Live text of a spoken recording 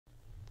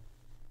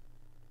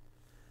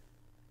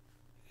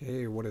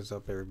Hey, what is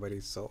up,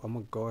 everybody? So I'm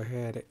gonna go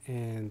ahead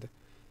and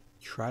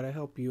try to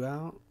help you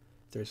out.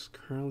 There's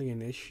currently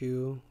an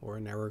issue or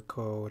an error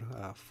code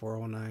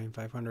 409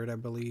 500, I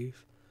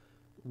believe,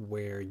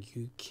 where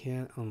you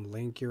can't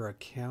unlink your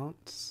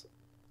accounts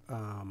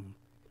um,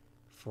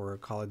 for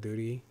Call of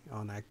Duty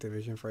on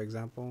Activision, for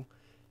example,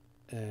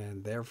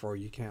 and therefore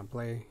you can't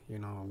play,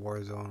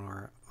 Warzone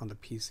or on the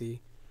PC.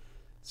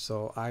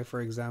 So I,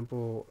 for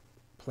example,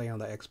 play on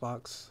the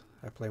Xbox.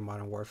 I play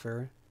Modern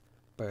Warfare,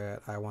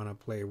 but I want to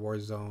play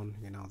Warzone,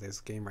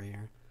 this game right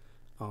here,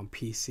 on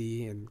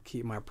PC and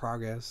keep my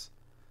progress.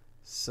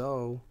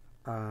 So,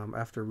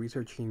 after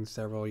researching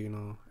several,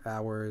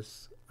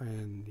 hours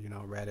and,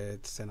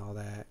 Reddits and all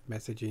that,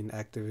 messaging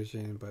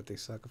Activision, but they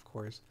suck, of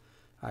course,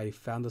 I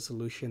found a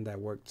solution that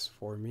works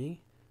for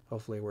me.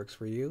 Hopefully, it works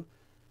for you.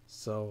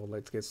 So,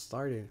 let's get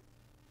started.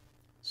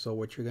 So,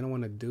 what you're going to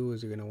want to do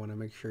is you're going to want to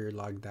make sure you're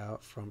logged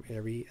out from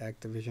every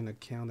Activision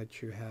account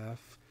that you have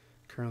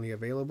currently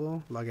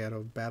available. Log out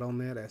of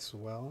Battle.net as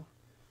well.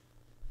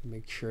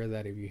 Make sure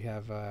that if you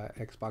have a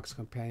Xbox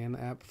Companion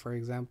app, for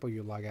example,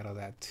 you log out of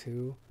that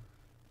too.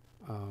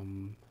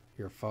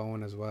 Your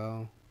phone as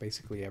well,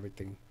 basically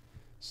everything.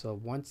 So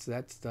once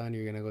that's done,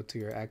 you're gonna go to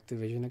your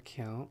Activision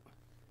account.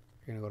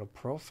 You're gonna go to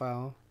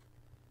Profile,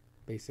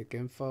 Basic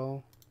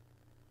Info,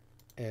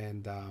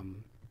 and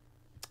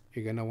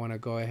you're gonna want to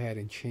go ahead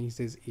and change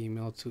this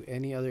email to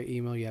any other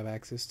email you have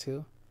access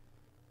to,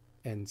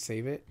 and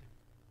save it.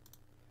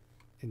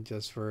 And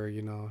just for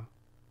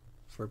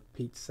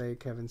Pete's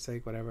sake, heaven's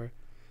sake, whatever,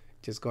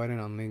 just go ahead and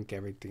unlink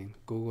everything.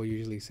 Google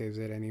usually saves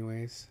it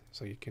anyways,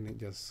 so you can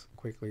just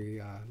quickly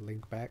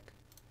link back.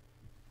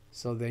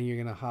 So then you're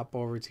gonna hop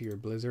over to your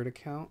Blizzard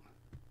account.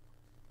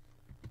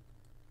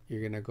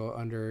 You're gonna go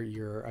under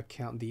your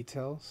account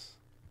details,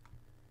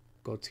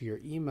 go to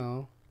your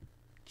email,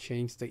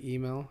 change the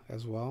email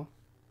as well,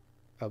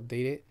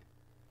 update it,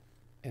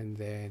 and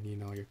then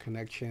your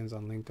connections,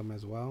 unlink them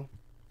as well.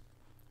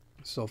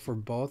 So for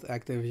both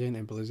Activision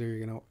and Blizzard,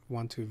 you're gonna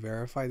want to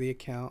verify the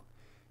account.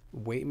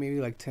 Wait maybe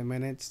like 10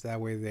 minutes.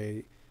 That way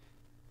they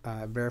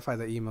verify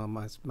the email.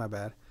 My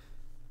bad.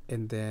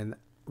 And then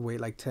wait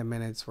like 10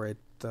 minutes for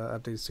the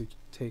updates to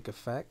take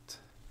effect.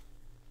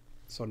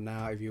 So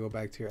now if you go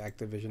back to your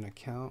Activision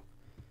account,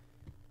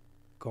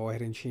 go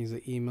ahead and change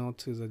the email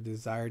to the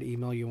desired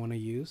email you want to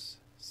use.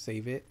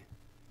 Save it.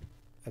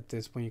 At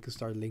this point, you can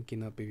start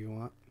linking up if you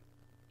want.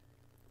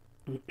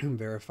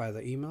 Verify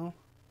the email.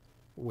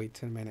 Wait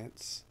 10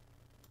 minutes.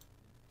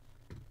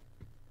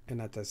 And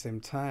at the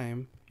same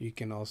time, you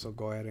can also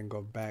go ahead and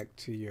go back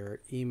to your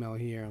email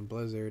here on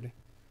Blizzard,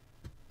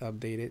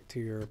 update it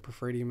to your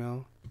preferred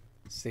email,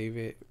 save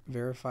it,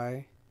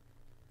 verify,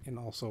 and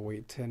also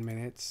wait 10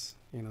 minutes.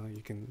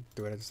 You can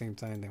do it at the same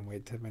time, then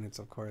wait 10 minutes,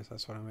 of course,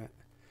 that's what I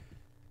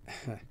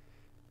meant.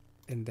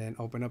 And then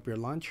open up your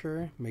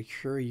launcher, make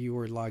sure you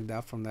were logged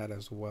out from that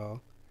as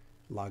well.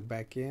 Log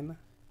back in,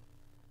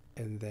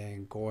 and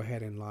then go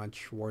ahead and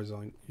launch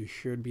Warzone. You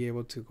should be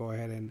able to go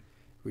ahead and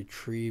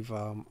retrieve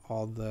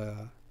all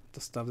the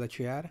stuff that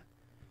you had,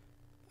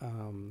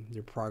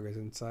 your progress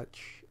and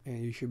such,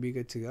 and you should be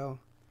good to go.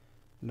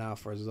 Now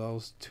for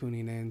those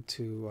tuning in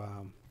to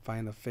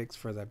find a fix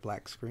for that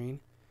black screen,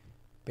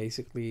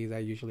 basically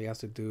that usually has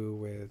to do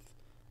with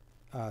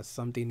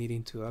something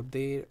needing to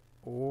update,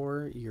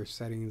 or your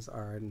settings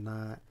are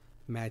not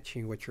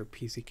matching what your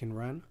PC can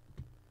run.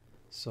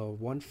 So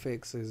one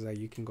fix is that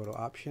you can go to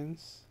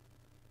options,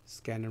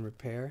 scan and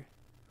repair,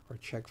 or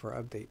check for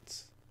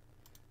updates.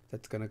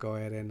 That's gonna go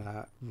ahead and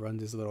run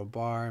this little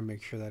bar,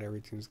 make sure that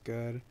everything's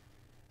good,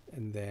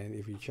 and then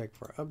if you check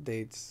for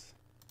updates,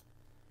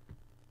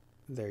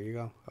 there you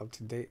go, up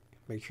to date.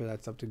 Make sure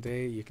that's up to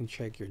date. You can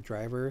check your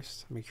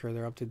drivers, make sure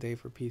they're up to date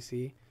for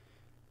PC.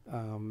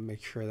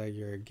 Make sure that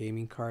your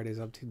gaming card is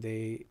up to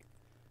date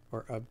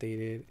or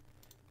updated.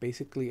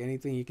 Basically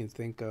anything you can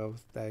think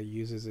of that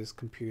uses this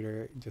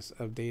computer, just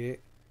update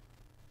it,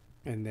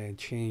 and then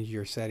change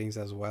your settings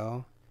as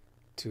well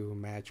to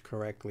match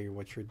correctly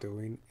what you're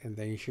doing, and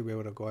then you should be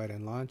able to go ahead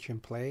and launch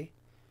and play.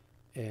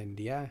 And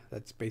yeah,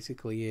 that's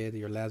basically it.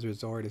 Your last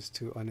resort is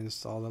to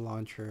uninstall the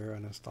launcher,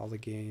 uninstall the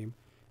game,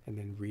 and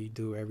then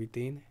redo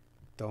everything.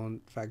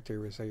 Don't factory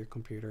reset your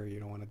computer, you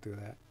don't want to do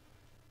that.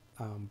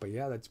 But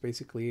yeah, that's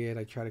basically it.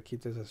 I try to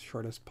keep this as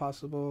short as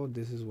possible.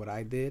 This is what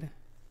I did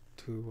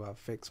to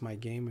fix my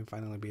game and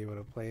finally be able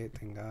to play it,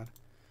 thank God.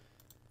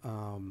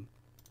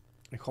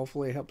 And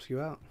hopefully it helps you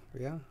out.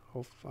 Yeah,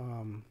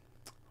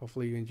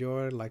 hopefully you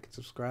enjoyed. Like and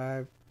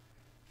subscribe.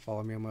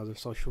 Follow me on my other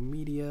social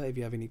media. If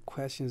you have any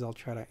questions, I'll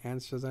try to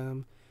answer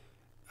them.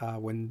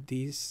 When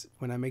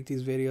I make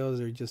these videos,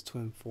 they're just to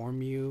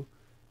inform you.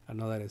 I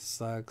know that it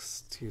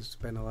sucks to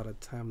spend a lot of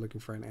time looking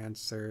for an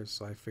answer,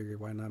 so I figured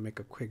why not make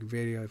a quick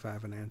video if I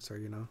have an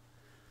answer,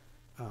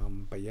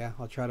 But yeah,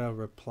 I'll try to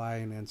reply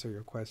and answer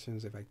your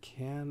questions if I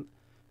can.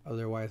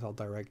 Otherwise, I'll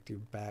direct you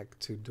back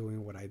to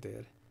doing what I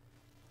did.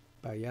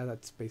 But yeah,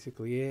 that's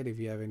basically it. If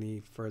you have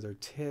any further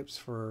tips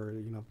for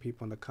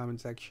people in the comment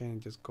section,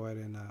 just go ahead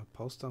and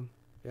post them.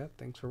 Yeah,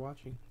 thanks for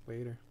watching.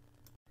 Later.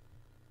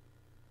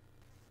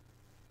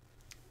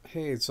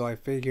 Hey, so I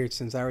figured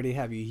since I already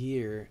have you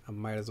here, I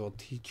might as well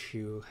teach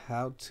you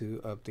how to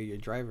update your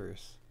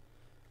drivers.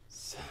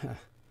 So,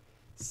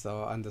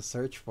 so on the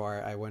search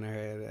bar, I went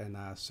ahead and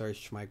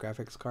searched my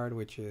graphics card,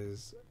 which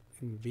is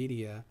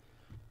NVIDIA,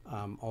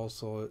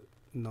 also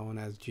known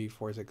as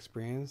GeForce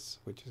Experience,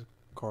 which is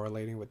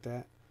correlating with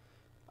that.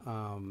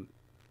 Um,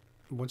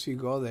 Once you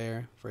go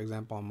there, for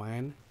example, on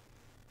mine,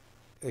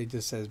 it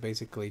just says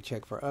basically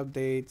check for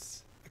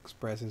updates,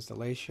 express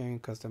installation,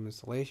 custom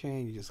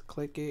installation. You just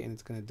click it and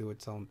it's going to do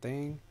its own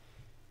thing.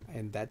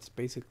 And that's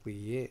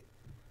basically it.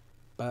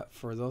 But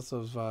for those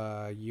of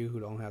you who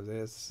don't have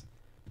this,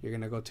 you're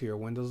going to go to your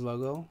Windows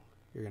logo.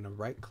 You're going to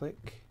right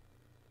click.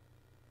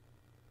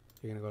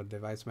 You're going to go to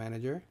Device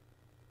Manager.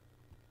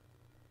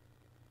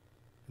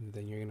 And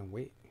then you're going to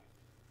wait.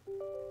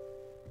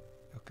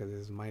 Okay,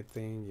 this is my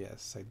thing.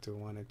 Yes, I do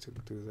want it to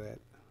do that.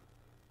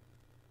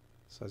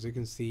 So as you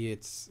can see,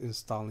 it's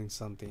installing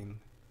something.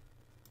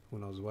 Who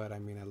knows what? I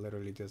mean, I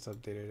literally just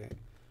updated it.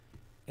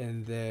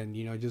 And then,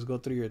 you know, just go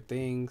through your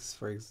things.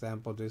 For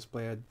example,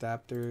 display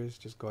adapters.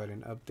 Just go ahead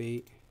and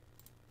update.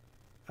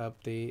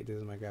 Update. This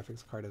is my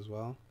graphics card as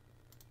well.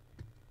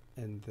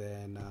 And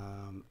then,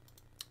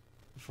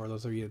 for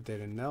those of you that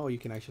didn't know, you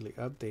can actually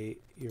update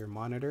your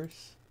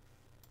monitors.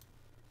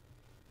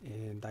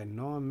 And I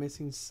know I'm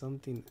missing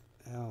something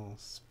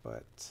else,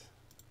 but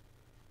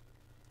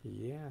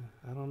yeah,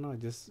 I don't know.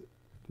 Just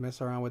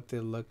mess around with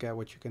it. Look at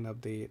what you can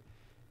update.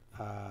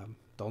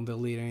 Don't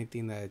delete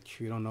anything that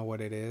you don't know what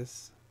it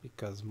is,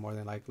 because more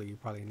than likely you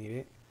probably need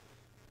it.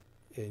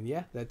 And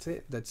yeah, that's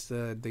it. That's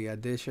the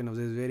addition of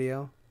this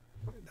video.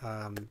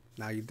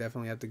 Now you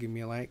definitely have to give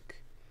me a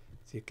like,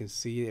 so you can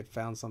see it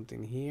found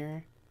something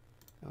here.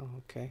 Oh,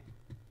 okay.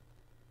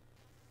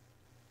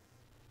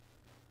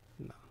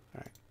 No.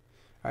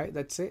 All right,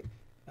 that's it.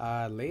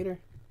 Later.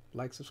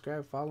 Like,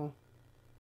 subscribe, follow.